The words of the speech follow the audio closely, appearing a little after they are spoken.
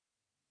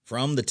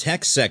From the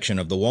tech section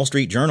of the Wall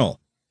Street Journal,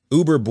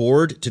 Uber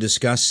board to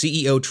discuss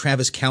CEO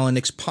Travis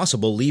Kalanick's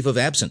possible leave of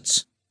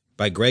absence,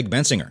 by Greg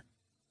Bensinger.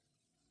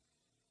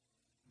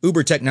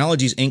 Uber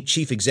Technologies Inc.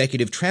 Chief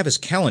Executive Travis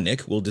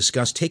Kalanick will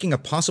discuss taking a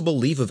possible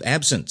leave of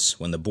absence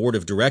when the board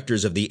of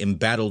directors of the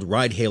embattled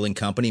ride-hailing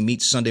company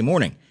meets Sunday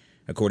morning,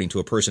 according to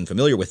a person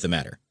familiar with the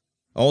matter.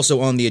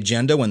 Also on the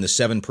agenda when the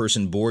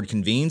 7-person board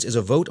convenes is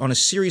a vote on a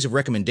series of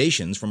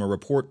recommendations from a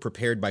report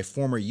prepared by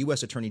former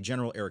U.S. Attorney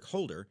General Eric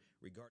Holder regarding